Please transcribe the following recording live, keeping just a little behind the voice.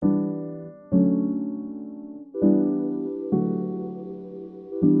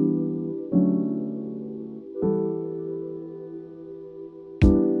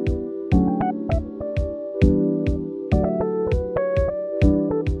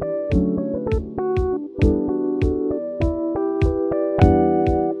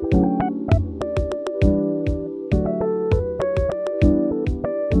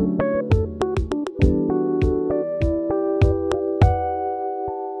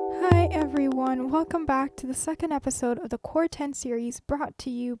everyone, welcome back to the second episode of the Core 10 series brought to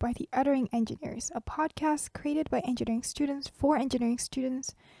you by the Uttering Engineers, a podcast created by engineering students for engineering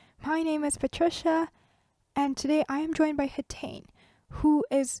students. My name is Patricia, and today I am joined by Hitain, who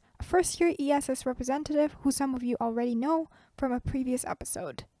is a first-year ESS representative who some of you already know from a previous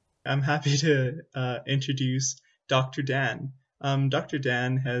episode. I'm happy to introduce Dr. Dan. Dr.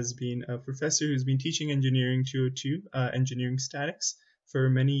 Dan has been a professor who's been teaching Engineering 202, engineering statics, for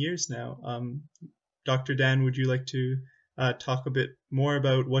many years now. Dr. Dan, would you like to talk a bit more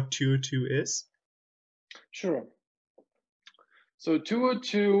about what 202 is? Sure. So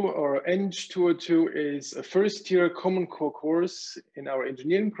 202 or Eng 202 is a first-year common core course in our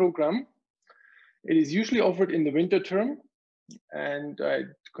engineering program. It is usually offered in the winter term, and it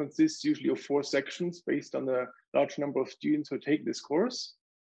consists usually of 4 sections based on the large number of students who take this course.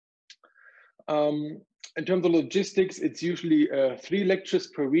 In terms of logistics, it's usually 3 lectures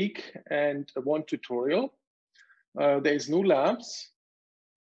per week and 1 tutorial. There is no labs,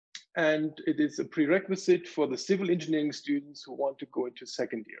 and it is a prerequisite for the civil engineering students who want to go into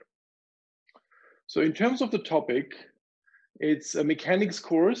second year. So in terms of the topic, it's a mechanics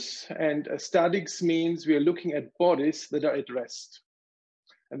course, and statics means we are looking at bodies that are at rest.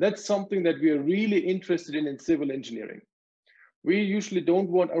 And that's something that we are really interested in civil engineering. We usually don't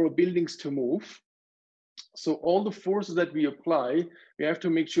want our buildings to move. So all the forces that we apply, we have to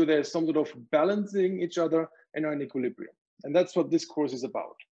make sure there's some sort of balancing each other and are in equilibrium. And that's what this course is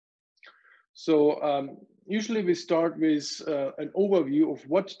about. So usually we start with an overview of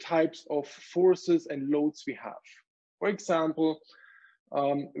what types of forces and loads we have. For example,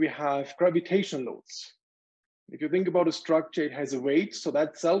 we have gravitational loads. If you think about a structure, it has a weight, so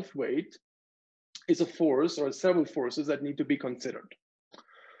that self-weight is a force or several forces that need to be considered.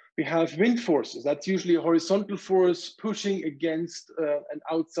 We have wind forces. That's usually a horizontal force pushing against an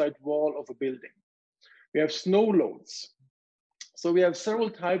outside wall of a building. We have snow loads. So we have several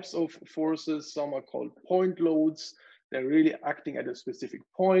types of forces. Some are called point loads. They're really acting at a specific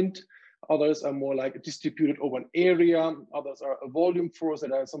point. Others are more like distributed over an area. Others are a volume force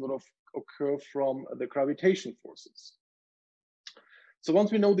that are some sort of occur from the gravitation forces. So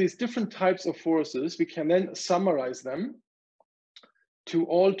once we know these different types of forces, we can then summarize them to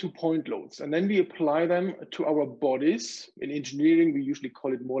all 2 point loads. And then we apply them to our bodies. In engineering, we usually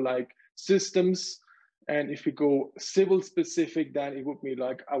call it more like systems. And if we go civil specific, then it would be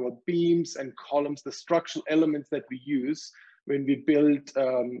like our beams and columns, the structural elements that we use when we build,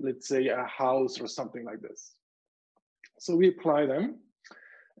 let's say, a house or something like this. So we apply them,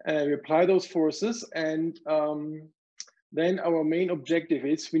 we apply those forces, and then our main objective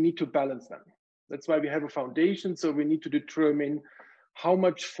is we need to balance them. That's why we have a foundation. So we need to determine how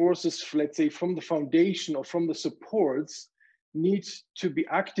much forces, let's say, from the foundation or from the supports need to be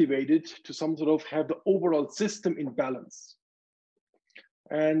activated to some sort of have the overall system in balance.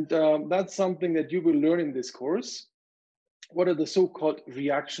 And that's something that you will learn in this course. What are the so-called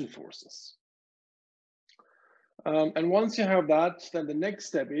reaction forces? And once you have that, then the next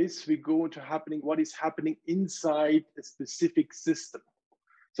step is we go into what is happening inside a specific system.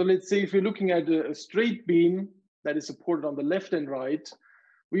 So let's say if you're looking at a straight beam that is supported on the left and right,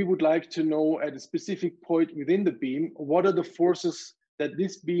 we would like to know at a specific point within the beam, what are the forces that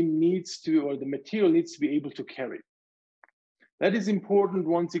this beam needs to, or the material needs to be able to carry. That is important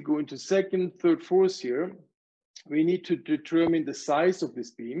once you go into second, third, fourth year. We need to determine the size of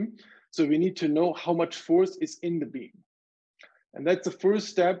this beam. So we need to know how much force is in the beam. And that's the first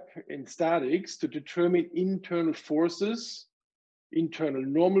step in statics, to determine internal forces, internal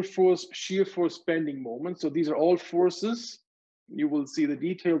normal force, shear force, bending moment. So these are all forces. You will see the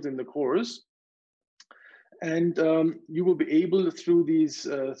details in the course. And you will be able, through these,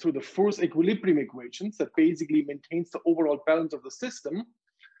 through the force equilibrium equations that basically maintains the overall balance of the system,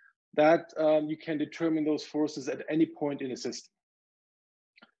 that you can determine those forces at any point in a system.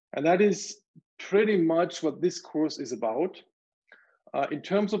 And that is pretty much what this course is about. In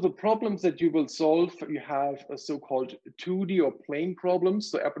terms of the problems that you will solve, you have a so-called 2D or plane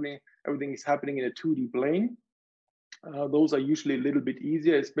problems. So everything is happening in a 2D plane. Those are usually a little bit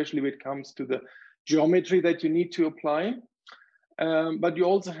easier, especially when it comes to the geometry that you need to apply. But you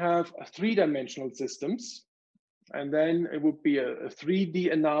also have 3-dimensional systems. And then it would be a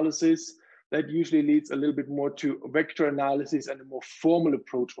 3D analysis that usually leads a little bit more to vector analysis and a more formal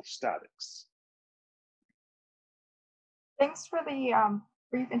approach of statics. Thanks for the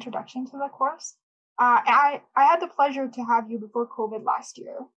brief introduction to the course. I had the pleasure to have you before COVID last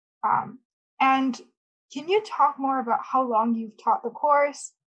year. And can you talk more about how long you've taught the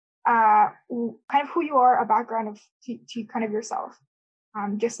course, kind of who you are, a background to kind of yourself?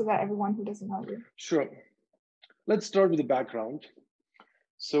 just so that everyone who doesn't know you. Sure. Let's start with the background.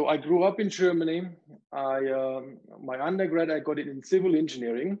 So I grew up in Germany. My undergrad, I got it in civil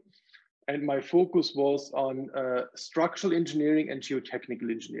engineering, and my focus was on structural engineering and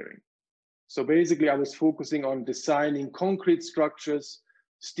geotechnical engineering. So basically, I was focusing on designing concrete structures,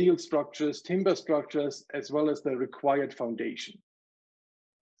 steel structures, timber structures, as well as the required foundation.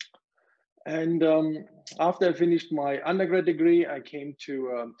 And after I finished my undergrad degree, I came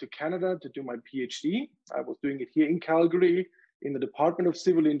to Canada to do my PhD. I was doing it here in Calgary in the Department of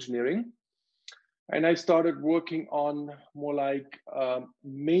Civil Engineering. And I started working on more like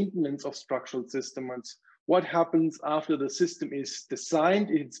maintenance of structural systems. What happens after the system is designed,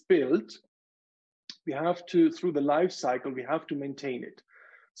 it's built, we have to, through the life cycle, we have to maintain it.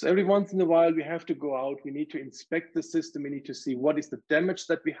 So every once in a while, we have to go out, we need to inspect the system, we need to see what is the damage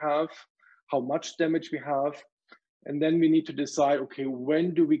that we have, how much damage we have, and then we need to decide, okay,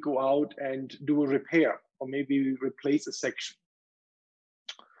 when do we go out and do a repair, or maybe we replace a section.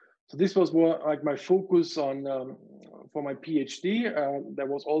 So this was more like my focus on for my PhD. There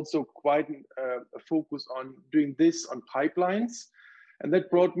was also quite a focus on doing this on pipelines, and that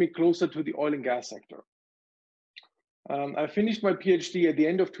brought me closer to the oil and gas sector. I finished my PhD at the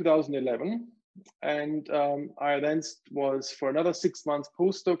end of 2011, and I then was for another 6 months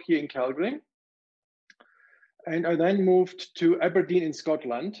postdoc here in Calgary. And I then moved to Aberdeen in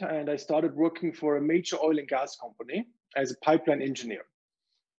Scotland, and I started working for a major oil and gas company as a pipeline engineer.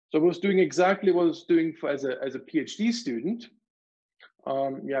 So I was doing exactly what I was doing as a PhD student.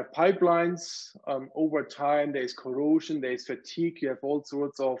 You have pipelines over time, there's corrosion, there's fatigue, you have all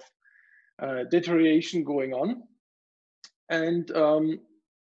sorts of deterioration going on. And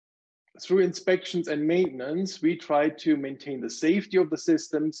through inspections and maintenance, we try to maintain the safety of the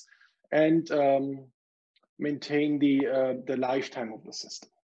systems and maintain the lifetime of the system.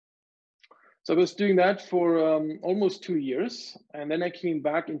 So I was doing that for almost 2 years. And then I came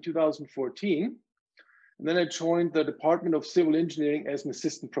back in 2014. And then I joined the Department of Civil Engineering as an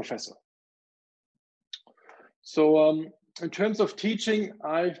assistant professor. So in terms of teaching,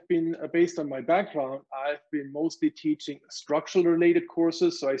 I've been, based on my background, I've been mostly teaching structural related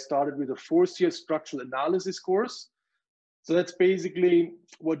courses. So I started with a 4th-year structural analysis course. So that's basically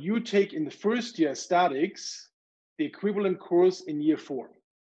what you take in the 1st year statics, the equivalent course in year 4.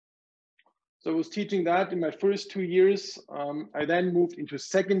 So I was teaching that in my first 2 years. I then moved into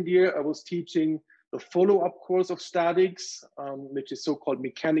 2nd year. I was teaching the follow-up course of statics, which is so-called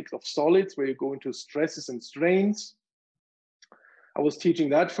mechanics of solids, where you go into stresses and strains. I was teaching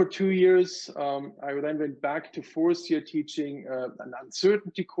that for 2 years. I then went back to 4th year teaching an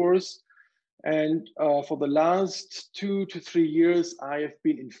uncertainty course. And for the last 2 to 3 years, I have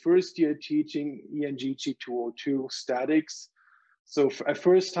been in 1st year teaching ENGG 202 statics. So for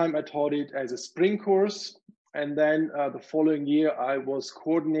first time I taught it as a spring course, and then the following year I was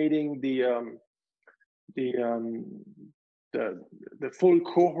coordinating the full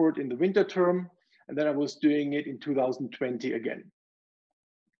cohort in the winter term, and then I was doing it in 2020 again.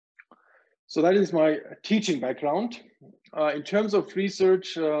 So that is my teaching background. In terms of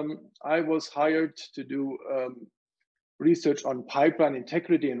research, I was hired to do research on pipeline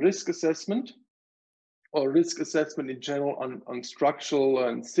integrity and risk assessment, or risk assessment in general on structural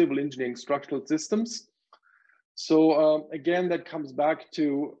and civil engineering structural systems. So again, that comes back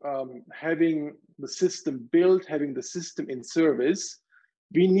to having the system built, having the system in service.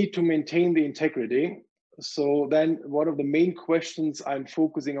 We need to maintain the integrity. So then one of the main questions I'm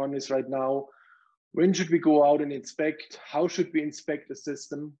focusing on is right now, when should we go out and inspect? How should we inspect the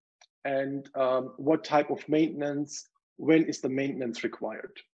system? And what type of maintenance? When is the maintenance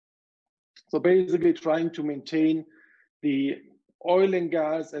required? So basically trying to maintain the oil and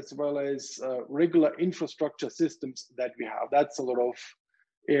gas as well as regular infrastructure systems that we have. That's a lot of,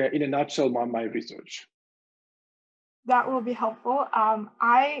 in a nutshell, my research. That will be helpful.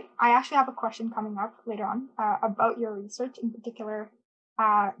 I actually have a question coming up later on about your research in particular, but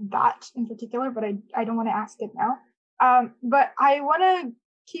I don't want to ask it now. But I want to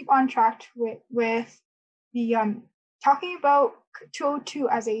keep on track with the talking about 202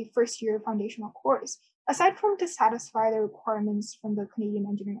 as a 1st year foundational course. Aside from to satisfy the requirements from the Canadian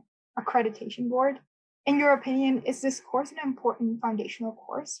Engineering Accreditation Board, in your opinion, is this course an important foundational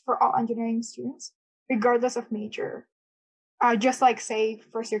course for all engineering students, regardless of major? Just like, say,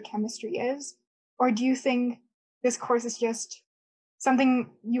 1st year chemistry is? Or do you think this course is just something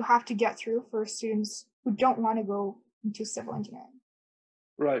you have to get through for students who don't want to go into civil engineering?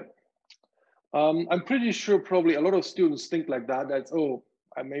 Right. I'm pretty sure probably a lot of students think like that, oh,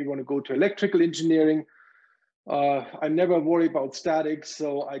 I may want to go to electrical engineering. I never worry about statics,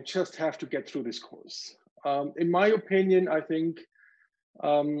 so I just have to get through this course. In my opinion, I think,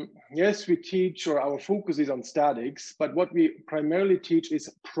 yes, we teach, or our focus is on statics, but what we primarily teach is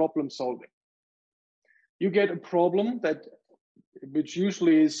problem solving. You get a problem which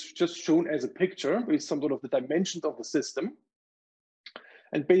usually is just shown as a picture with some sort of the dimensions of the system.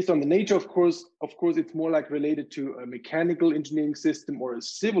 And based on the nature, of course, it's more like related to a mechanical engineering system or a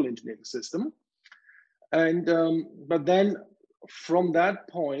civil engineering system. And but then from that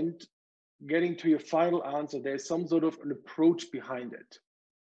point, getting to your final answer, there's some sort of an approach behind it.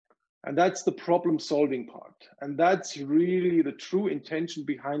 And that's the problem solving part. And that's really the true intention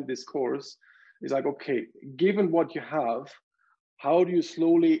behind this course is like, okay, given what you have, how do you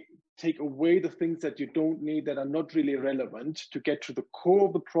slowly take away the things that you don't need, that are not really relevant, to get to the core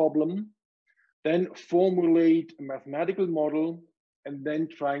of the problem, then formulate a mathematical model, and then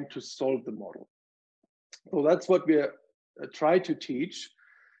trying to solve the model. So that's what we try to teach.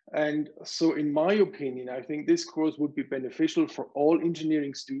 And so in my opinion, I think this course would be beneficial for all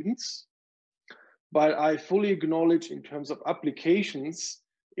engineering students. But I fully acknowledge in terms of applications,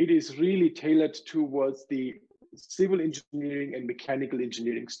 it is really tailored towards the civil engineering and mechanical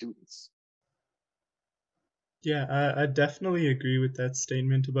engineering students. Yeah, I definitely agree with that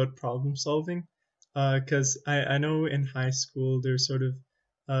statement about problem solving. Because I know in high school there's sort of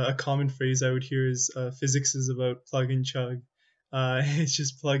a common phrase I would hear is physics is about plug and chug. It's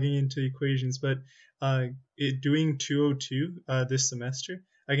just plugging into equations. But doing 202 this semester,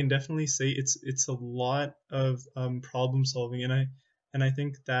 I can definitely say it's a lot of problem solving, and I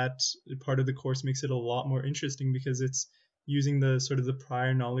think that part of the course makes it a lot more interesting because it's using the sort of the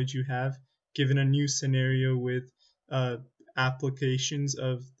prior knowledge you have given a new scenario with uh, applications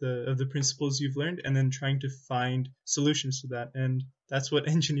of the principles you've learned, and then trying to find solutions to that. And that's what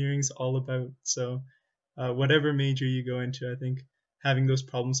engineering is all about. So whatever major you go into, I think having those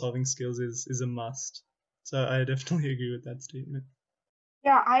problem solving skills is a must. So I definitely agree with that statement.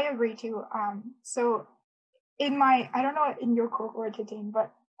 Yeah, I agree too. So in my, I don't know in your cohort, Jatine,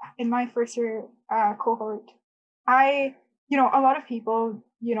 but in my first year cohort, a lot of people,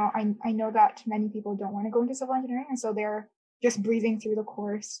 I know that many people don't want to go into civil engineering, and so they're just breezing through the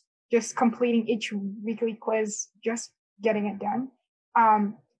course, just completing each weekly quiz, just getting it done.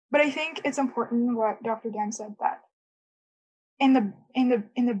 But I think it's important what Dr. Dan said, that in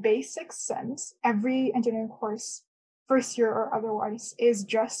the basic sense, every engineering course, first year or otherwise, is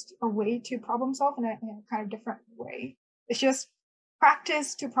just a way to problem solve in a kind of different way. It's just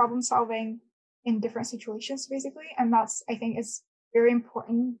practice to problem solving in different situations, basically. And that's, I think, is very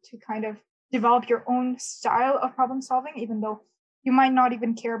important to kind of develop your own style of problem solving, even though you might not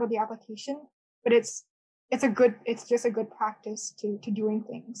even care about the application, but it's just a good practice to doing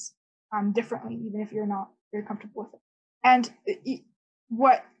things differently, even if you're not very comfortable with it. And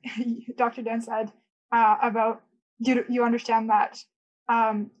what Dr. Dan said about you understand that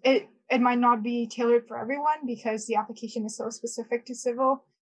it might not be tailored for everyone because the application is so specific to civil.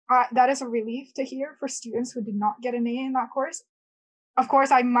 That is a relief to hear for students who did not get an A in that course. Of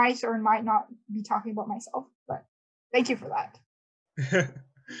course, I might or might not be talking about myself, but thank you for that.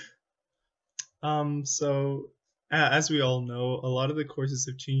 So as we all know, a lot of the courses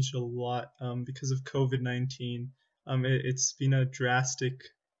have changed a lot because of COVID-19. It's been a drastic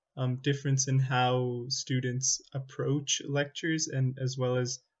difference in how students approach lectures and as well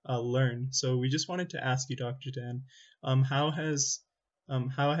as learn. So we just wanted to ask you, Dr. Dan, have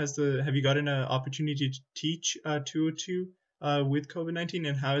you gotten an opportunity to teach 202 with COVID-19,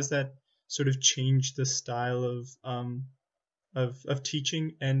 and how has that sort of changed the style of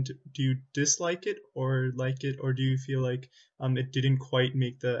teaching? And do you dislike it or like it, or do you feel like it didn't quite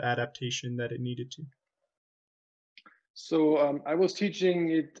make the adaptation that it needed to? So I was teaching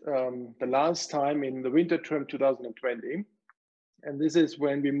it the last time in the winter term 2020. And this is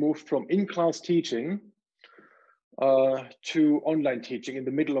when we moved from in-class teaching to online teaching in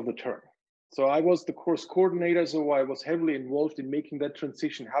the middle of the term. So I was the course coordinator, so I was heavily involved in making that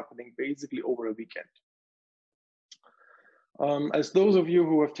transition happening basically over a weekend. As those of you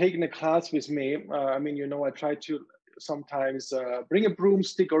who have taken a class with me, I try to sometimes bring a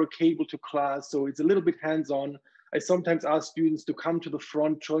broomstick or a cable to class, so it's a little bit hands-on. I sometimes ask students to come to the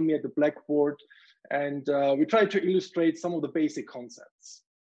front, join me at the blackboard, and we try to illustrate some of the basic concepts.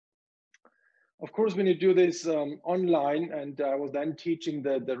 Of course, when you do this online, and I was then teaching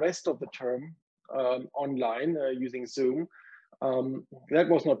the rest of the term online using Zoom, that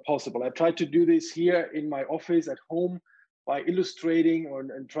was not possible. I tried to do this here in my office at home by illustrating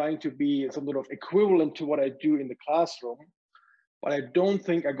and trying to be some sort of equivalent to what I do in the classroom. but I don't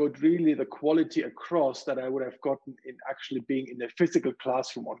think I got really the quality across that I would have gotten in actually being in a physical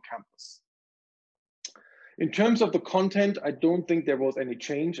classroom on campus. In terms of the content, I don't think there was any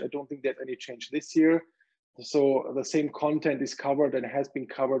change. I don't think there's any change this year. So the same content is covered and has been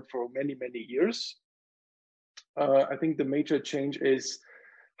covered for many, many years. I think the major change is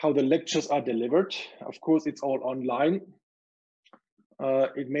how the lectures are delivered. Of course, it's all online.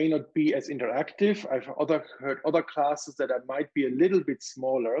 It may not be as interactive. I've heard other classes that might be a little bit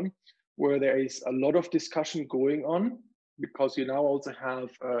smaller, where there is a lot of discussion going on, because you now also have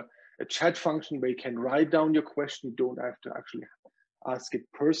a chat function where you can write down your question. You don't have to actually ask it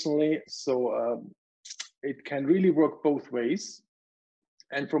personally. So it can really work both ways.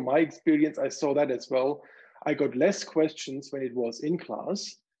 And from my experience, I saw that as well. I got less questions when it was in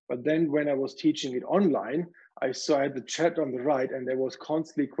class, but then when I was teaching it online, I saw I had the chat on the right and there was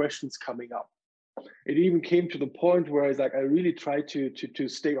constantly questions coming up. It even came to the point where I was like, I really tried to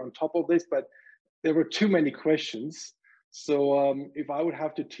stay on top of this, but there were too many questions. So if I would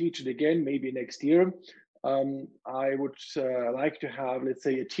have to teach it again, maybe next year, I would like to have, let's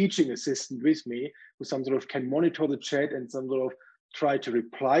say, a teaching assistant with me who some sort of can monitor the chat and some sort of try to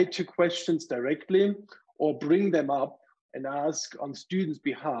reply to questions directly or bring them up and ask on students'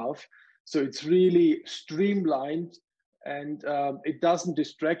 behalf. So it's really streamlined and it doesn't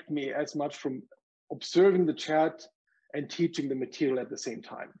distract me as much from observing the chat and teaching the material at the same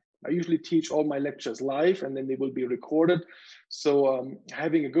time. I usually teach all my lectures live and then they will be recorded. So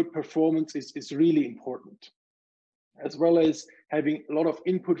having a good performance is really important. As well as having a lot of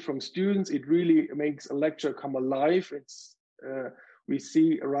input from students, it really makes a lecture come alive. It's we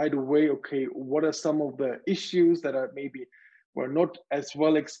see right away, okay, what are some of the issues that are maybe were not as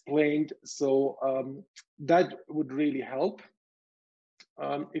well explained. So that would really help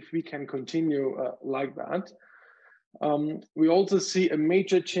if we can continue like that. We also see a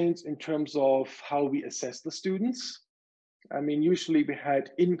major change in terms of how we assess the students. I mean, usually we had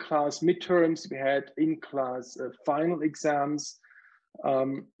in-class midterms, we had in-class final exams.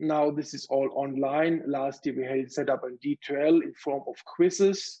 Now this is all online. Last year we had it set up on D2L in form of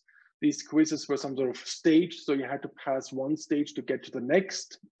quizzes. These quizzes were some sort of stage, so you had to pass one stage to get to the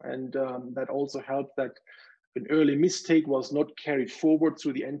next. And that also helped that an early mistake was not carried forward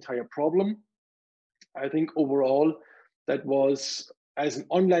through the entire problem. I think overall, that was, as an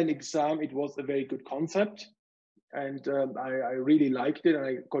online exam, it was a very good concept. And I really liked it and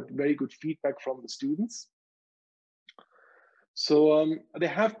I got very good feedback from the students. So there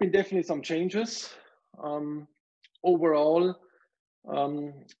have been definitely some changes. Overall,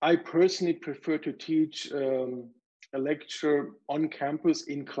 I personally prefer to teach a lecture on campus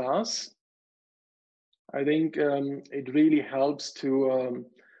in class. I think it really helps to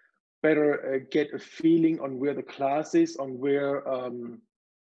better get a feeling on where the class is, on where, on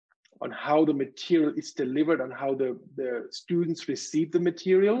how the material is delivered and how the students receive the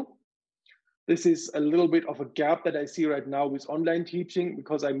material. This is a little bit of a gap that I see right now with online teaching,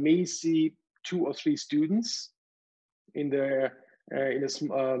 because I may see 2 or 3 students in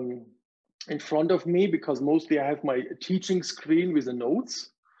front of me, because mostly I have my teaching screen with the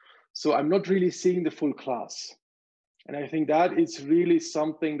notes. So I'm not really seeing the full class. And I think that is really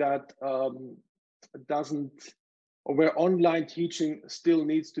something that or where online teaching still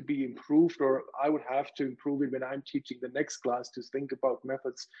needs to be improved, or I would have to improve it when I'm teaching the next class, to think about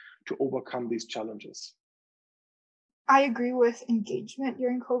methods to overcome these challenges. I agree with engagement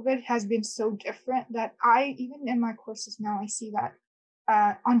during COVID has been so different that even in my courses now, I see that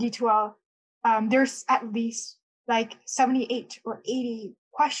on D2L, there's at least like 78 or 80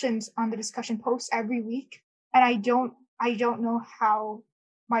 questions on the discussion post every week. And I don't know how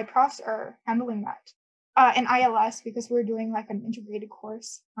my profs are handling that. In ILS, because we're doing like an integrated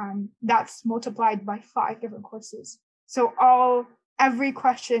course, that's multiplied by 5 different courses. So every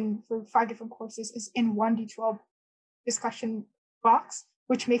question for 5 different courses is in one D12 discussion box,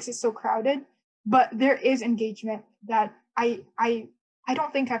 which makes it so crowded. But there is engagement that I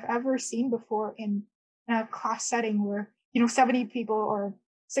don't think I've ever seen before in a class setting where 70 people or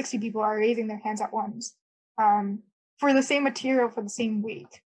 60 people are raising their hands at once for the same material for the same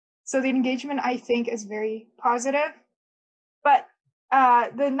week. So the engagement, I think, is very positive. But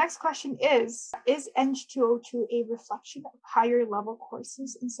the next question is Eng 202 a reflection of higher level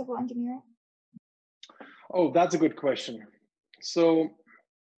courses in civil engineering? Oh, that's a good question. So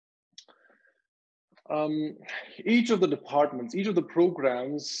each of the departments, each of the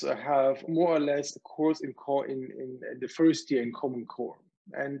programs have more or less a course in the first year in Common Core.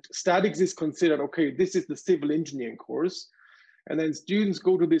 And statics is considered, okay, this is the civil engineering course. And then students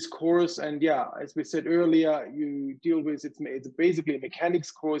go to this course, and yeah, as we said earlier, you deal with, it's basically a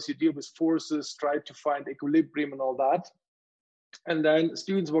mechanics course. You deal with forces, try to find equilibrium and all that. And then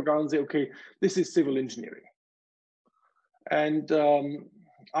students walk out and say, okay, this is civil engineering. And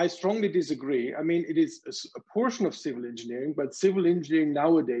I strongly disagree. I mean, it is a portion of civil engineering, but civil engineering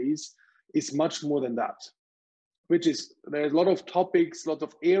nowadays is much more than that, which is, there's a lot of topics, lots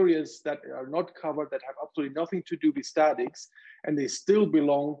of areas that are not covered that have absolutely nothing to do with statics, and they still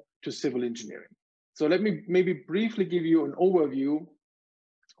belong to civil engineering. So let me maybe briefly give you an overview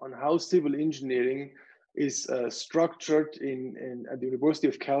on how civil engineering is structured at the University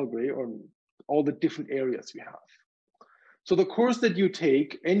of Calgary, on all the different areas we have. So the course that you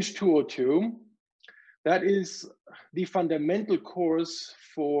take, Eng 202, that is the fundamental course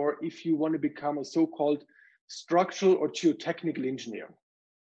for if you want to become a so-called structural or geotechnical engineer.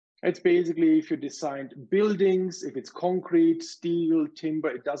 It's basically if you design buildings, if it's concrete, steel, timber,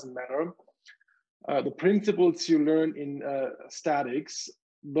 it doesn't matter. The principles you learn in statics,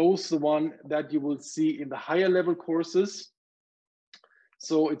 those are the one that you will see in the higher level courses.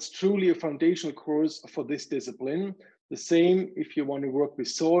 So it's truly a foundational course for this discipline. The same if you want to work with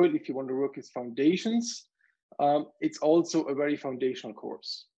soil, if you want to work with foundations, it's also a very foundational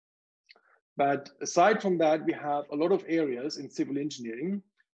course. But aside from that, we have a lot of areas in civil engineering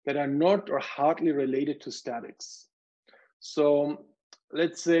that are not or hardly related to statics. So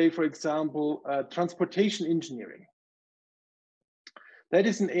let's say, for example, transportation engineering. That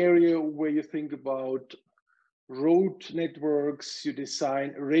is an area where you think about road networks, you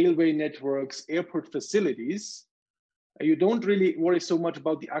design railway networks, airport facilities. You don't really worry so much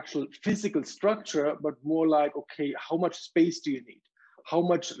about the actual physical structure, but more like, okay, how much space do you need? How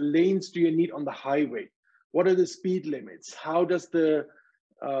much lanes do you need on the highway? What are the speed limits? How does the,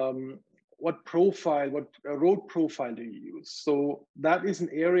 what profile, what road profile do you use? So that is an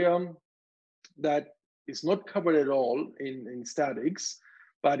area that is not covered at all in statics,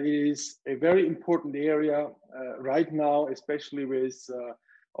 but it is a very important area right now, especially with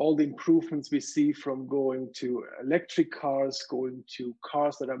all the improvements we see from going to electric cars, going to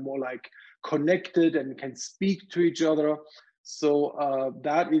cars that are more like connected and can speak to each other. So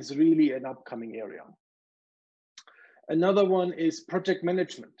that is really an upcoming area. Another one is project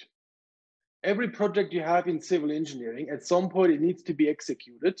management. Every project you have in civil engineering, at some point it needs to be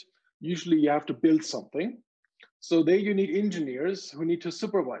executed. Usually you have to build something. So there you need engineers who need to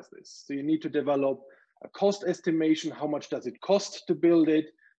supervise this. So you need to develop a cost estimation. How much does it cost to build it?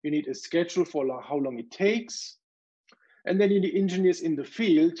 You need a schedule for how long it takes. And then you need engineers in the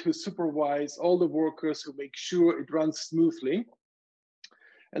field who supervise all the workers, who make sure it runs smoothly.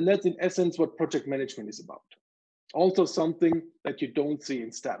 And that's in essence what project management is about. Also something that you don't see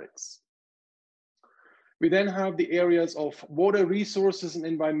in statics. We then have the areas of water resources and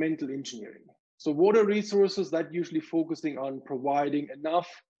environmental engineering. So water resources, that usually focusing on providing enough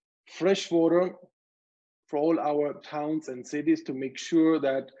fresh water for all our towns and cities to make sure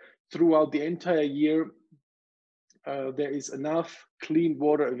that throughout the entire year, there is enough clean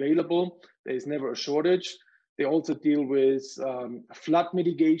water available. There is never a shortage. They also deal with flood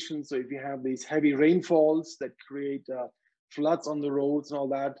mitigation. So if you have these heavy rainfalls that create floods on the roads and all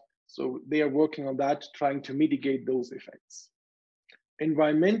that, so they are working on that, trying to mitigate those effects.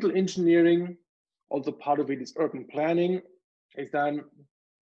 Environmental engineering, also part of it is urban planning, is then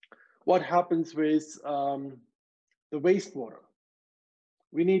what happens with the wastewater.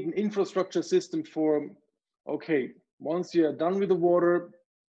 We need an infrastructure system for, okay, once you're done with the water,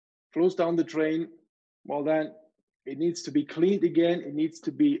 flows down the drain, well then it needs to be cleaned again, it needs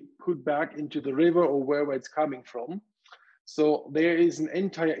to be put back into the river or wherever it's coming from. So there is an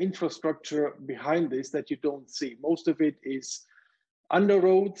entire infrastructure behind this that you don't see. Most of it is under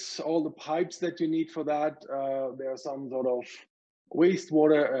roads, all the pipes that you need for that. There are some sort of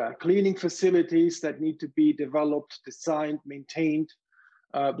wastewater cleaning facilities that need to be developed, designed, maintained.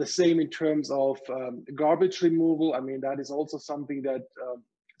 The same in terms of garbage removal. I mean, that is also something that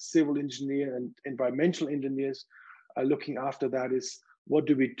civil engineer and environmental engineers are looking after. That is, what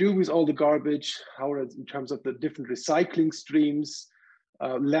do we do with all the garbage? How is in terms of the different recycling streams,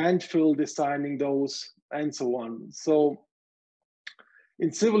 landfill designing those, and so on. So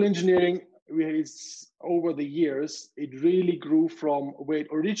in civil engineering, over the years, it really grew from where it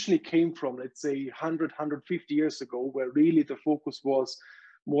originally came from, let's say 100, 150 years ago, where really the focus was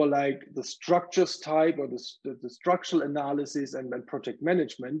more like the structures type or the structural analysis and then project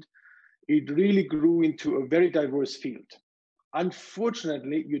management. It really grew into a very diverse field.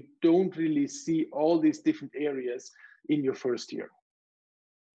 Unfortunately, you don't really see all these different areas in your first year.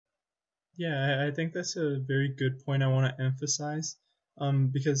 Yeah, I think that's a very good point I want to emphasize.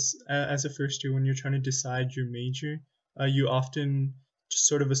 Because as a first year, when you're trying to decide your major, you often just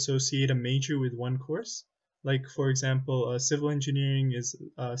sort of associate a major with one course. Like, for example, civil engineering is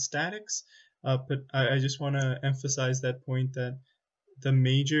statics, but I just want to emphasize that point that the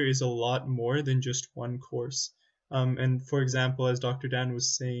major is a lot more than just one course. And for example, as Dr. Dan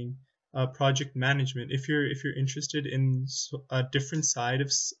was saying, project management. If you're interested in a different side of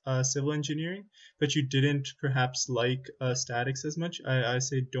civil engineering, but you didn't perhaps like statics as much, I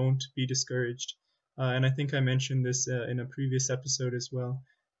say don't be discouraged. And I think I mentioned this in a previous episode as well,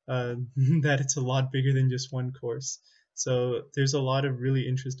 that it's a lot bigger than just one course. So there's a lot of really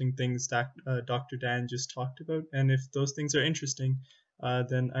interesting things that Dr. Dan just talked about, and if those things are interesting,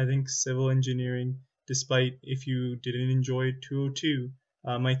 then I think civil engineering, despite if you didn't enjoy 202,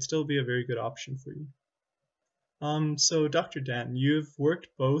 might still be a very good option for you. So Dr. Dan, you've worked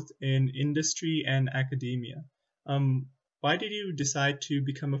both in industry and academia. Why did you decide to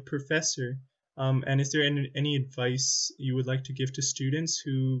become a professor? And is there any advice you would like to give to students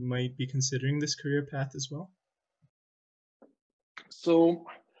who might be considering this career path as well? So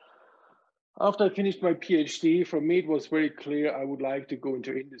after I finished my PhD, for me, it was very clear I would like to go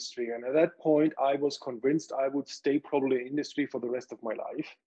into industry. And at that point, I was convinced I would stay probably in industry for the rest of my life.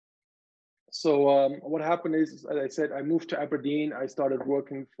 So what happened is, as I said, I moved to Aberdeen. I started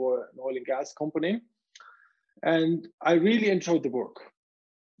working for an oil and gas company. And I really enjoyed the work.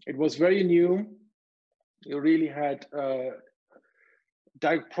 It was very new. You really had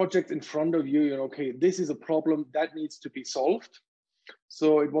direct projects in front of you. Okay, this is a problem that needs to be solved.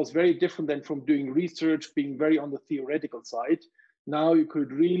 So it was very different than from doing research, being very on the theoretical side. Now you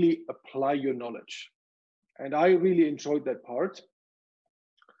could really apply your knowledge. And I really enjoyed that part.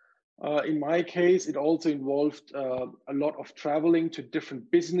 In my case, it also involved a lot of traveling to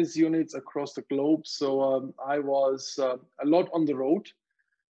different business units across the globe. So I was a lot on the road.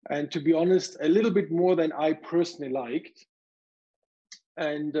 And to be honest, a little bit more than I personally liked.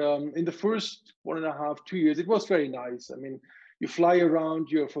 And in the first 1.5, 2 years, it was very nice. I mean, you fly around,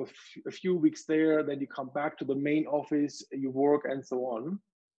 you're for a few weeks there, then you come back to the main office, you work and so on.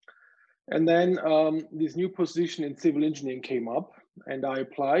 And then this new position in civil engineering came up and I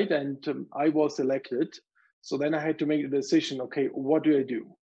applied and I was selected. So then I had to make a decision, okay, what do I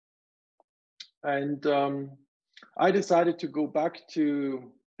do? And I decided to go back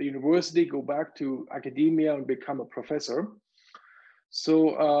to the university, go back to academia and become a professor.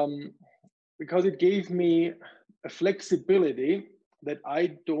 So because it gave me a flexibility that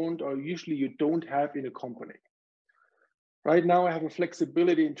I don't, or usually you don't have in a company. Right now I have a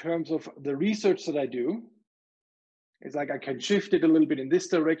flexibility in terms of the research that I do. It's like I can shift it a little bit in this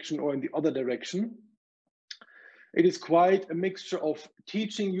direction or in the other direction. It is quite a mixture of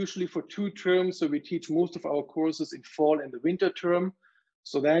teaching, usually for 2 terms. So we teach most of our courses in fall and the winter term.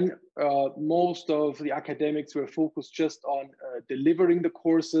 So then most of the academics were focused just on delivering the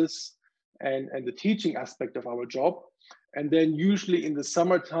courses and the teaching aspect of our job. And then usually in the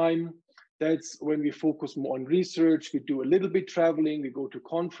summertime, that's when we focus more on research. We do a little bit traveling, we go to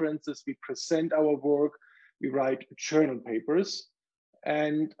conferences, we present our work, we write journal papers.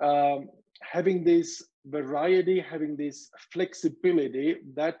 And having this variety, having this flexibility,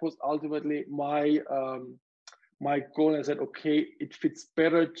 that was ultimately my goal. I said, okay, it fits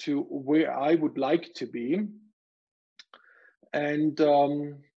better to where I would like to be. And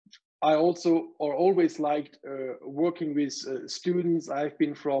I also always liked working with students. I've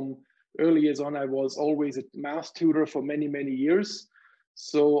been from early years on, I was always a math tutor for many, many years.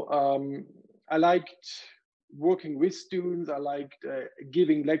 So I liked working with students. I liked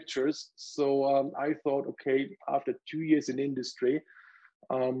giving lectures. So I thought, okay, after 2 years in industry,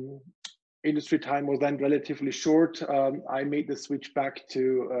 industry time was then relatively short. I made the switch back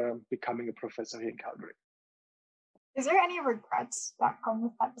to becoming a professor here in Calgary. Is there any regrets that come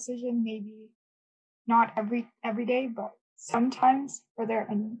with that decision? Maybe not every day, but sometimes. Are there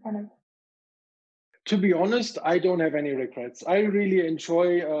any kind of? To be honest, I don't have any regrets. I really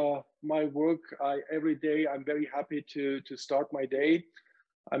enjoy my work. Every day, I'm very happy to start my day.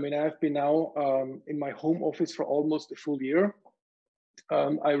 I mean, I've been now in my home office for almost a full year.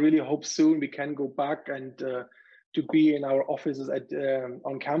 I really hope soon we can go back and to be in our offices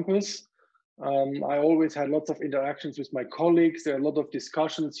on campus. I always had lots of interactions with my colleagues. There are a lot of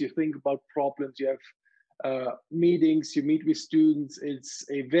discussions. You think about problems. You have meetings. You meet with students. It's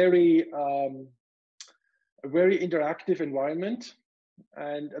a very interactive environment,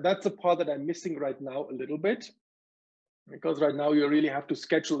 and that's a part that I'm missing right now a little bit, because right now you really have to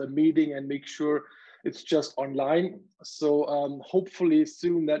schedule a meeting and make sure It's just online. So hopefully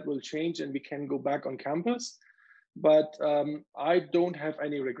soon that will change and we can go back on campus. But I don't have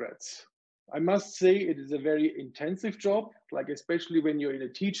any regrets. I must say it is a very intensive job, like especially when you're in a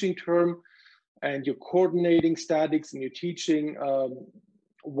teaching term and you're coordinating statics and you're teaching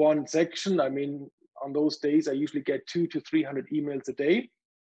one section. I mean, on those days, I usually get 200 to 300 emails a day.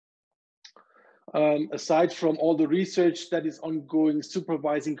 Aside from all the research that is ongoing,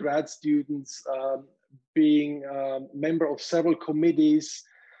 supervising grad students, being a member of several committees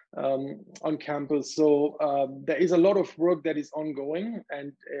on campus. So there is a lot of work that is ongoing,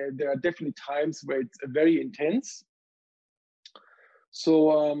 and there are definitely times where it's very intense.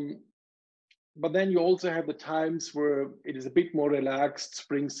 So, but then you also have the times where it is a bit more relaxed,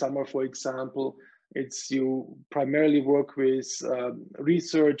 spring, summer, for example. It's you primarily work with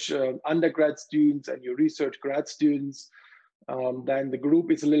research undergrad students and your research grad students. Then the group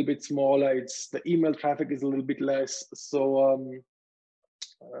is a little bit smaller. It's the email traffic is a little bit less. So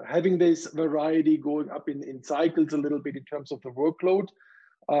having this variety going up in cycles a little bit in terms of the workload,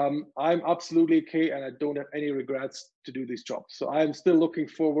 I'm absolutely okay, and I don't have any regrets to do this job. So I'm still looking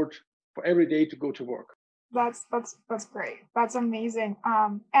forward for every day to go to work. That's great. That's amazing.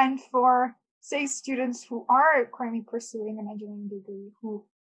 And for, say, students who are currently pursuing an engineering degree, who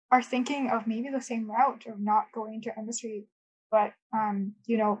are thinking of maybe the same route of not going to industry, but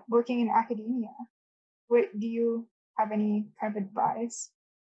you know, working in academia, do you have any kind of advice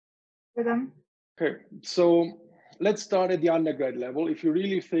for them? Okay, so let's start at the undergrad level. If you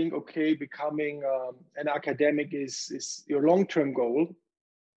really think, okay, becoming an academic is your long-term goal,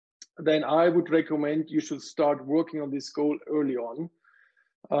 then I would recommend you should start working on this goal early on.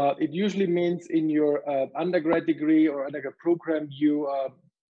 It usually means in your undergrad degree or undergrad program, you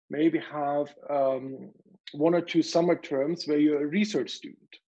maybe have 1 or 2 summer terms where you're a research student.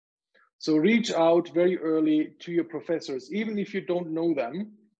 So reach out very early to your professors, even if you don't know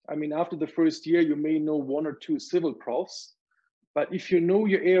them. I mean, after the first year, you may know 1 or 2 civil profs, but if you know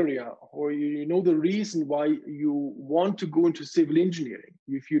your area or you know the reason why you want to go into civil engineering,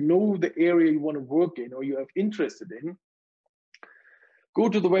 if you know the area you want to work in or you have interested in, go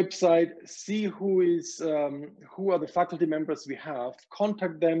to the website, see who are the faculty members we have,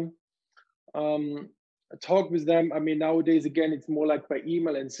 contact them, talk with them. I mean, nowadays, again, it's more like by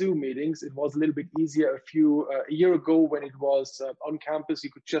email and Zoom meetings. It was a little bit easier a year ago when it was on campus.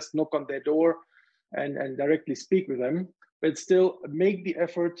 You could just knock on their door and directly speak with them. But still, make the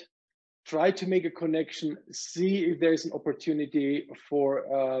effort, try to make a connection, see if there's an opportunity for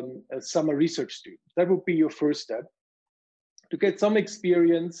a summer research student. That would be your first step, to get some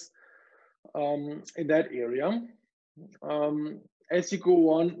experience in that area. As you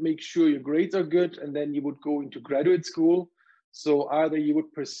go on, make sure your grades are good, and then you would go into graduate school. So either you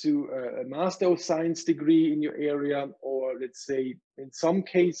would pursue a Master of Science degree in your area, or let's say in some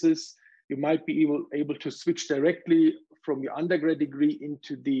cases, you might be able to switch directly from your undergrad degree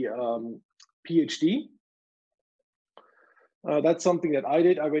into the PhD. That's something that I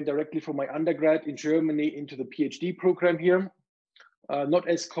did. I went directly from my undergrad in Germany into the PhD program here. Not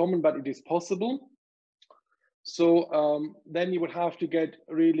as common, but it is possible. So then you would have to get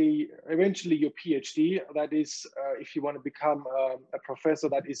really eventually your PhD. That is, if you want to become a professor,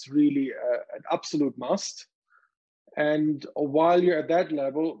 that is really an absolute must. And while you're at that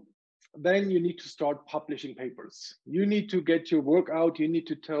level, then you need to start publishing papers. You need to get your work out. You need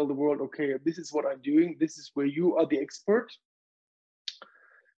to tell the world, okay, this is what I'm doing. This is where you are the expert.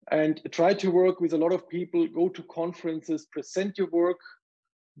 And try to work with a lot of people, go to conferences, present your work,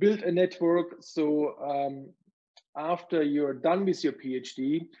 build a network. So after you're done with your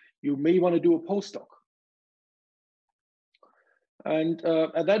PhD, you may want to do a postdoc. And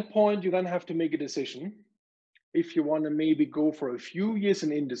at that point, you then have to make a decision. If you want to maybe go for a few years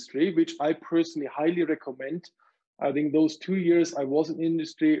in industry, which I personally highly recommend. I think those 2 years I was in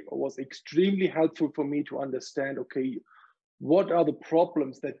industry was extremely helpful for me to understand, okay, what are the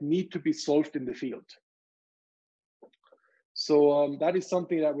problems that need to be solved in the field? So that is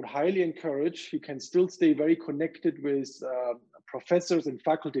something that I would highly encourage. You can still stay very connected with professors and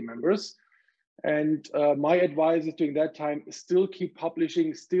faculty members. And my advice is during that time, still keep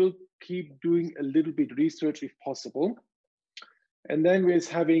publishing, still keep doing a little bit research if possible. And then with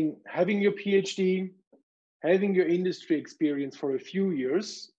having your PhD, having your industry experience for a few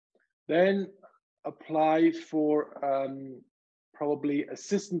years, then apply for probably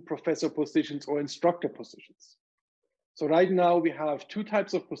assistant professor positions or instructor positions. So right now we have 2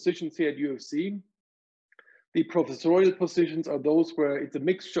 types of positions here at UFC. The professorial positions are those where it's a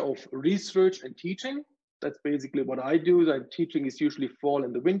mixture of research and teaching. That's basically what I do. That teaching is usually fall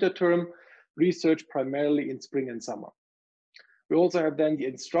and the winter term. research primarily in spring and summer. We also have then the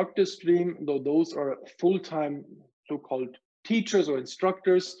instructor stream, though those are full-time so-called teachers or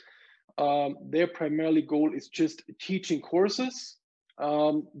instructors. Their primarily goal is just teaching courses.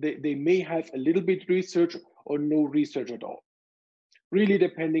 They may have a little bit research or no research at all. Really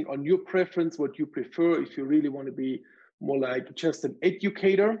depending on your preference, what you prefer. If you really want to be more like just an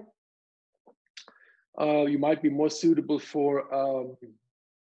educator, you might be more suitable for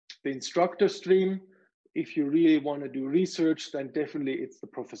the instructor stream. If you really want to do research, then definitely it's the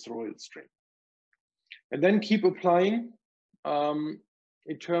professorial stream. And then keep applying.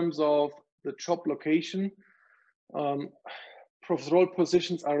 In terms of the job location, professorial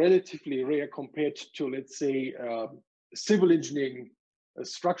positions are relatively rare compared to, let's say, civil engineering, a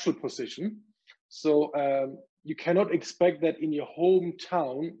structural position. So you cannot expect that in your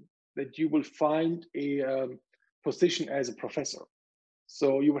hometown that you will find a position as a professor.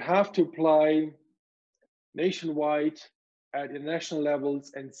 So you would have to apply nationwide at international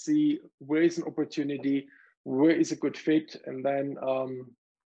levels and see where is an opportunity, where is a good fit, and then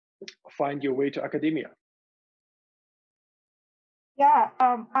find your way to academia. Yeah,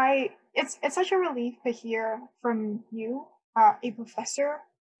 it's such a relief to hear from you, a professor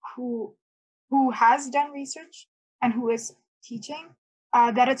who has done research and who is teaching,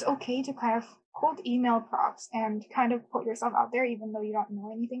 that it's okay to kind of cold email profs and kind of put yourself out there even though you don't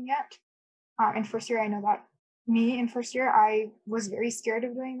know anything yet. In first year, I know that me in first year, I was very scared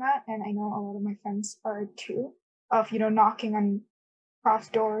of doing that, and I know a lot of my friends are too, of knocking on profs'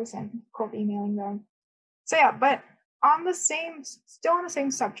 doors and cold emailing them. So yeah, but still on the same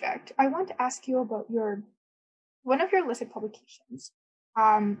subject, I want to ask you about one of your listed publications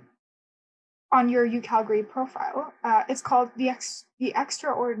on your UCalgary profile. It's called The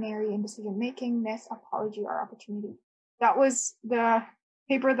Extraordinary in Decision Making, Myth, Apology, or Opportunity. That was the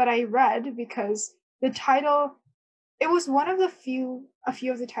paper that I read because the title, it was one of a few of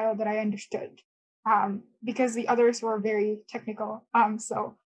the title that I understood, because the others were very technical.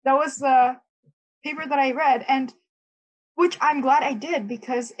 So that was the paper that I read, and which I'm glad I did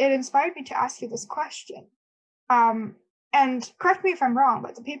because it inspired me to ask you this question. And correct me if I'm wrong,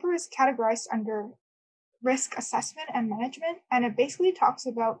 but the paper is categorized under risk assessment and management, and it basically talks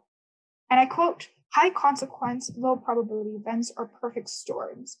about, and I quote, high consequence, low probability events or perfect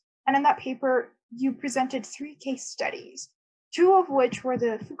storms. And in that paper, you presented 3 case studies, 2 of which were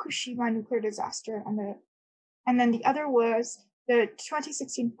the Fukushima nuclear disaster, and then the other was the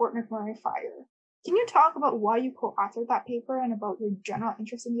 2016 Fort McMurray fire. Can you talk about why you co-authored that paper and about your general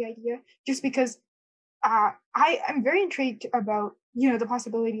interest in the idea? Just because I am very intrigued about the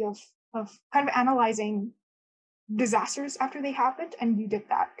possibility of kind of analyzing disasters after they happened, and you did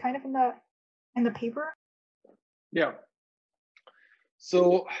that kind of in the paper. Yeah.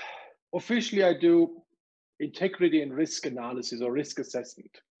 So officially, I do integrity and risk analysis or risk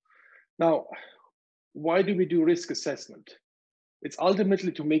assessment. Now, why do we do risk assessment? It's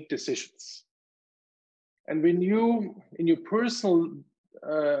ultimately to make decisions. And when you, in your personal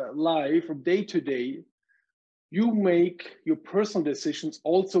life from day to day, you make your personal decisions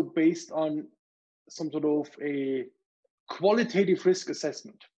also based on some sort of a qualitative risk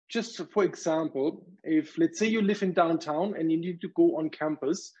assessment. Just for example, if let's say you live in downtown and you need to go on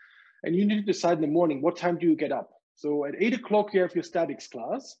campus and you need to decide in the morning, what time do you get up? So at 8 o'clock, you have your statics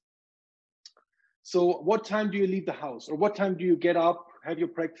class. So what time do you leave the house? Or what time do you get up, have your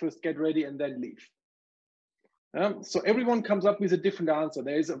breakfast, get ready, and then leave? So everyone comes up with a different answer.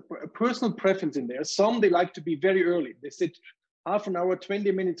 There is a personal preference in there. Some, they like to be very early. They sit half an hour,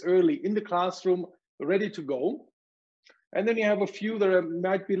 20 minutes early in the classroom, ready to go. And then you have a few that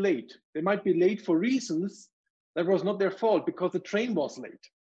might be late. They might be late for reasons that was not their fault because the train was late.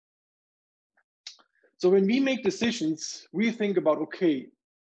 So when we make decisions, we think about, okay,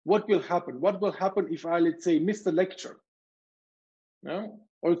 what will happen? What will happen if I, let's say, miss the lecture? Yeah?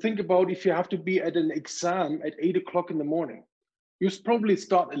 Or think about if you have to be at an exam at 8 o'clock in the morning. You probably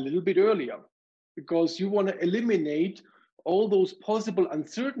start a little bit earlier because you want to eliminate all those possible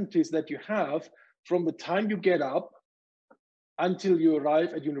uncertainties that you have from the time you get up until you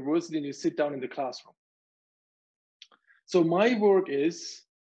arrive at university and you sit down in the classroom. So my work is,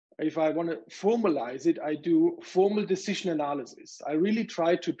 if I want to formalize it, I do formal decision analysis. I really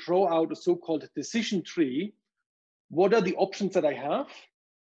try to draw out a so-called decision tree. What are the options that I have?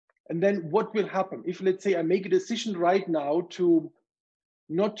 And then what will happen if, let's say, I make a decision right now to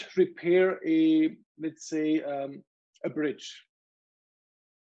not repair a, let's say, a bridge.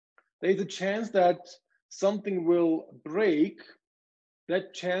 There's a chance that something will break.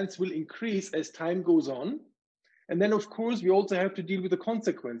 That chance will increase as time goes on. And then, of course, we also have to deal with the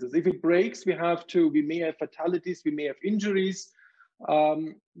consequences. If it breaks, we may have fatalities, we may have injuries,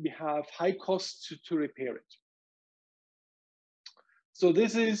 we have high costs to repair it. So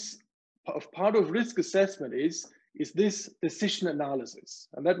this is part of risk assessment is this decision analysis.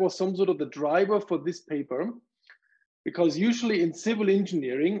 And that was some sort of the driver for this paper, because usually in civil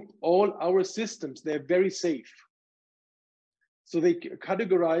engineering, all our systems, they're very safe. So they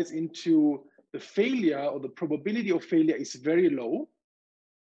categorize into the failure, or the probability of failure is very low.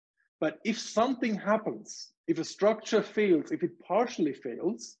 But if something happens, if a structure fails, if it partially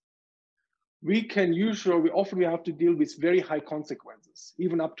fails, we often have to deal with very high consequences,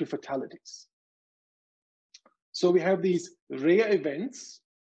 even up to fatalities. So we have these rare events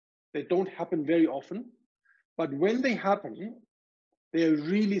that don't happen very often, but when they happen, they are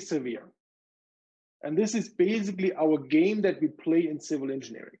really severe. And this is basically our game that we play in civil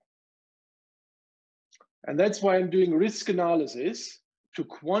engineering. And that's why I'm doing risk analysis to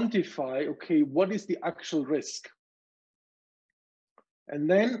quantify, okay, what is the actual risk? And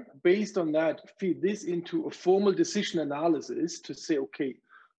then based on that, feed this into a formal decision analysis to say, okay,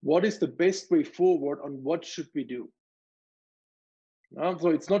 what is the best way forward on what should we do? So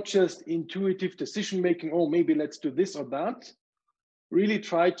it's not just intuitive decision-making, oh, maybe let's do this or that. Really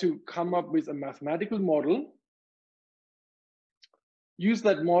try to come up with a mathematical model, use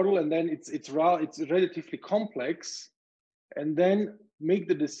that model, and then it's relatively complex, and then make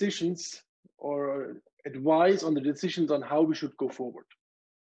the decisions or advise on the decisions on how we should go forward.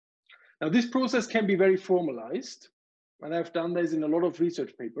 Now, this process can be very formalized, and I've done this in a lot of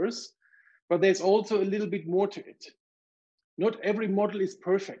research papers, but there's also a little bit more to it. Not every model is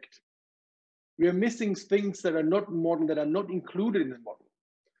perfect. We are missing things that are not modeled, that are not included in the model.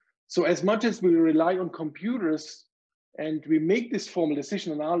 So as much as we rely on computers and we make this formal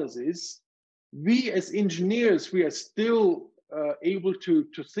decision analysis, we as engineers, we are still able to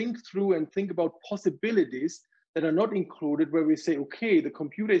think through and think about possibilities that are not included, where we say, okay, the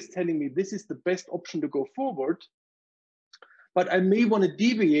computer is telling me this is the best option to go forward, but I may want to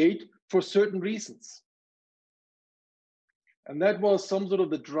deviate for certain reasons. And that was some sort of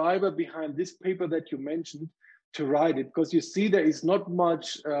the driver behind this paper that you mentioned to write it, because you see there is not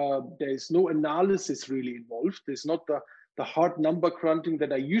much, there is no analysis really involved. There's not the hard number crunching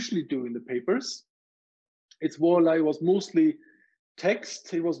that I usually do in the papers. It's more like, it was mostly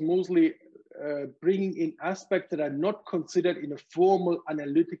text. It was mostly bringing in aspects that are not considered in a formal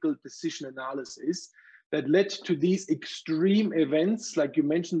analytical decision analysis that led to these extreme events, like you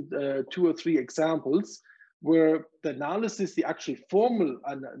mentioned 2 or 3 examples, where the analysis, the actual formal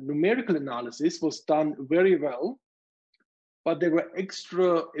and numerical analysis was done very well, but there were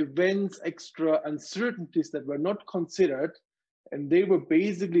extra events, extra uncertainties that were not considered, and they were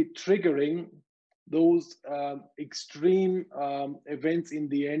basically triggering those extreme events in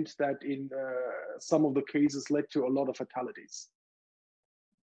the end that in some of the cases led to a lot of fatalities.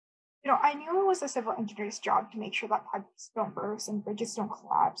 I knew it was a civil engineer's job to make sure that pipes don't burst and bridges don't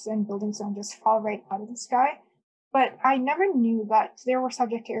collapse and buildings don't just fall right out of the sky. But I never knew that there were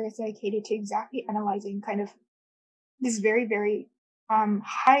subject areas dedicated to exactly analyzing kind of this very, very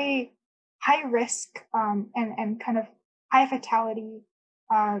high risk and kind of high fatality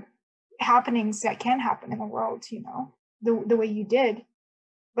happenings that can happen in the world, the way you did.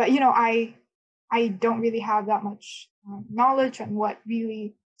 But, I don't really have that much knowledge on what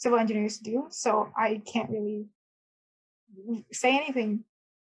really civil engineers do, so I can't really say anything.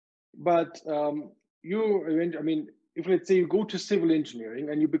 But if let's say you go to civil engineering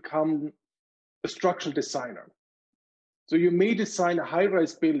and you become a structural designer, so you may design a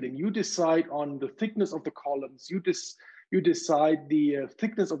high-rise building, you decide on the thickness of the columns, you decide the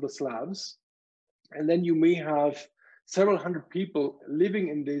thickness of the slabs, and then you may have several hundred people living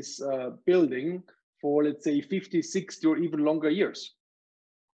in this building for, let's say, 50, 60, or even longer years.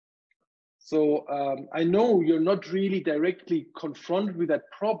 So I know you're not really directly confronted with that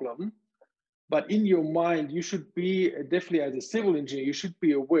problem, but in your mind, you should be, definitely as a civil engineer, you should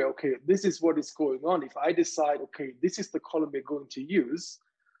be aware, okay, this is what is going on. If I decide, okay, this is the column we're going to use,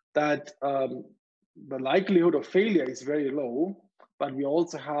 that the likelihood of failure is very low, but we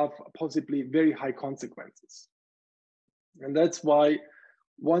also have possibly very high consequences. And that's why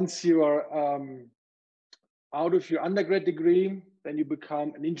once you are out of your undergrad degree, then you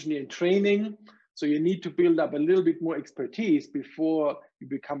become an engineer in training. So you need to build up a little bit more expertise before you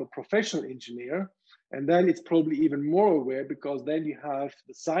become a professional engineer. And then it's probably even more aware, because then you have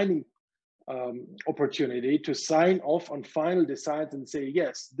the signing opportunity to sign off on final designs and say,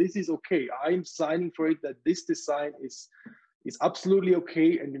 yes, this is okay. I'm signing for it, that this design is absolutely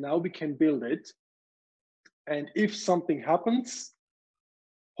okay, and now we can build it. And if something happens,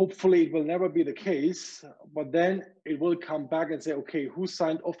 hopefully it will never be the case, but then it will come back and say, okay, who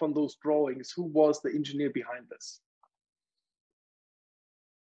signed off on those drawings? Who was the engineer behind this?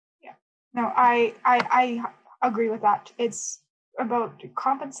 Yeah, no, I agree with that. It's about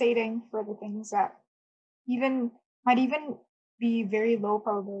compensating for the things that might even be very low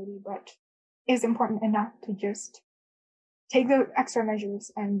probability, but is important enough to just take the extra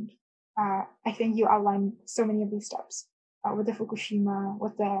measures. And I think you outlined so many of these steps with the Fukushima,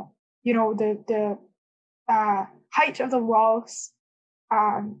 with the the height of the walls.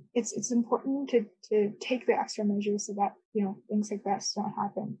 It's important to take the extra measures so that things like this don't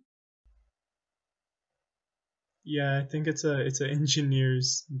happen. Yeah, I think it's an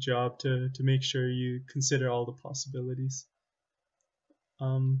engineer's job to make sure you consider all the possibilities.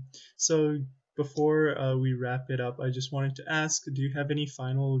 So before we wrap it up, I just wanted to ask, do you have any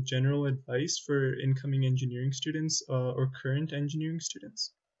final general advice for incoming engineering students or current engineering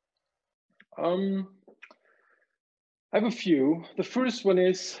students? I have a few. The first one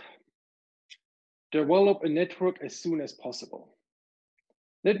is develop a network as soon as possible.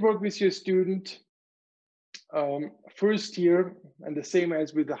 Network with your student. First year, and the same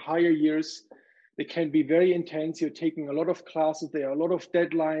as with the higher years, they can be very intense. You're taking a lot of classes. There are a lot of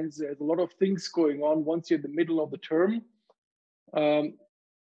deadlines. There's a lot of things going on once you're in the middle of the term.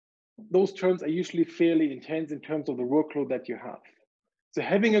 Those terms are usually fairly intense in terms of the workload that you have. So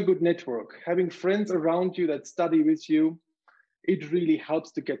having a good network, having friends around you that study with you, it really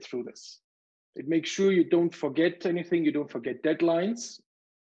helps to get through this. It makes sure you don't forget anything, you don't forget deadlines.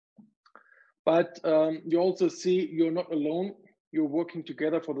 But you also see you're not alone, you're working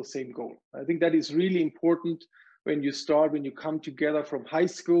together for the same goal. I think that is really important when you come together from high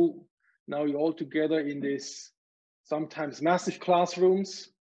school. Now you're all together in this sometimes massive classrooms.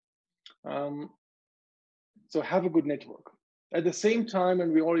 So have a good network. At the same time,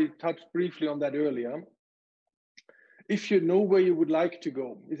 and we already touched briefly on that earlier, if you know where you would like to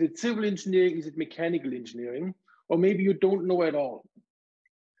go, is it civil engineering, is it mechanical engineering, or maybe you don't know at all,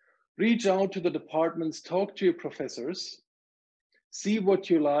 reach out to the departments, talk to your professors, see what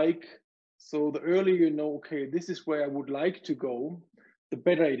you like. So the earlier you know, okay, this is where I would like to go, the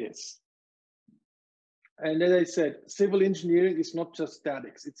better it is. And as I said, civil engineering is not just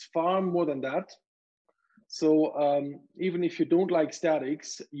statics, it's far more than that. So even if you don't like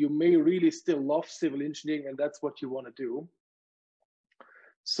statics, you may really still love civil engineering, and that's what you want to do.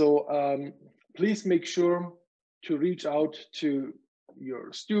 So please make sure to reach out to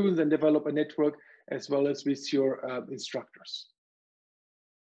your students and develop a network, as well as with your instructors.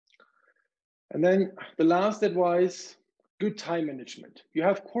 And then the last advice, good time management. You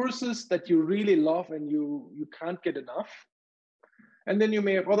have courses that you really love and you can't get enough. And then you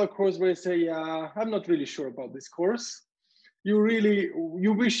may have other courses where you say, yeah, I'm not really sure about this course.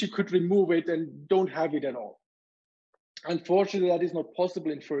 You wish you could remove it and don't have it at all. Unfortunately, that is not possible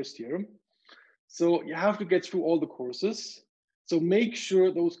in first year. So you have to get through all the courses. So make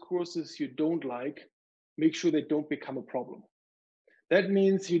sure those courses you don't like, make sure they don't become a problem. That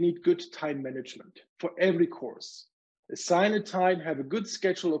means you need good time management for every course. Assign a time, have a good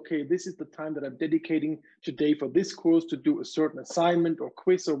schedule. Okay, this is the time that I'm dedicating today for this course to do a certain assignment or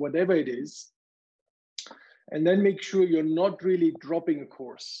quiz or whatever it is. And then make sure you're not really dropping a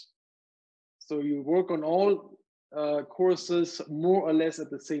course. So you work on all courses more or less at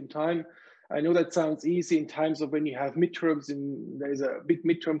the same time. I know that sounds easy in times of when you have midterms and there's a big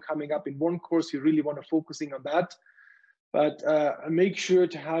midterm coming up in one course, you really want to focusing on that. But make sure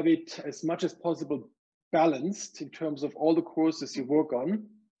to have it as much as possible balanced in terms of all the courses you work on,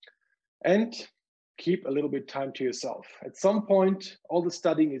 and keep a little bit time to yourself. At some point, all the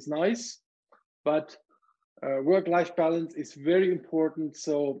studying is nice, but work-life balance is very important.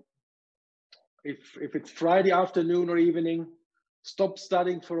 So if it's Friday afternoon or evening, stop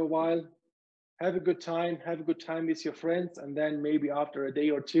studying for a while, have a good time with your friends, and then maybe after a day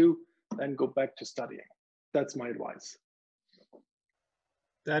or two, then go back to studying. That's my advice.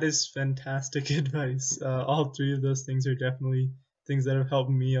 That is fantastic advice. All three of those things are definitely things that have helped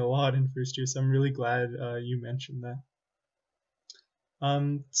me a lot in first year. So I'm really glad you mentioned that.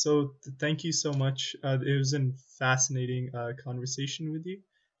 So thank you so much. It was a fascinating conversation with you.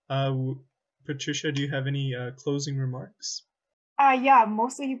 Patricia, do you have any closing remarks? Yeah,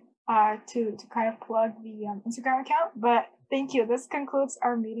 mostly to kind of plug the Instagram account. But thank you. This concludes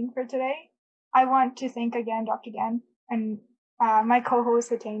our meeting for today. I want to thank again Dr. Dan and my co-host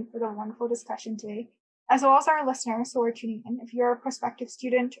Hatain for the wonderful discussion today, as well as our listeners who are tuning in. If you're a prospective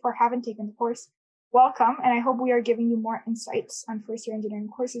student or haven't taken the course, welcome, and I hope we are giving you more insights on first-year engineering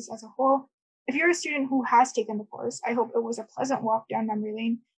courses as a whole. If you're a student who has taken the course, I hope it was a pleasant walk down memory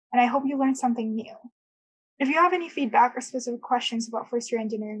lane, and I hope you learned something new. If you have any feedback or specific questions about first-year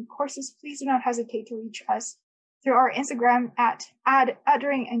engineering courses, please do not hesitate to reach us through our Instagram at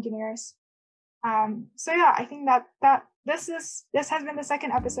 @utteringengineers. So yeah, I think that this has been the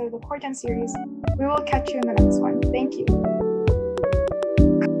second episode of the Core 10 series. We will catch you in the next one. Thank you.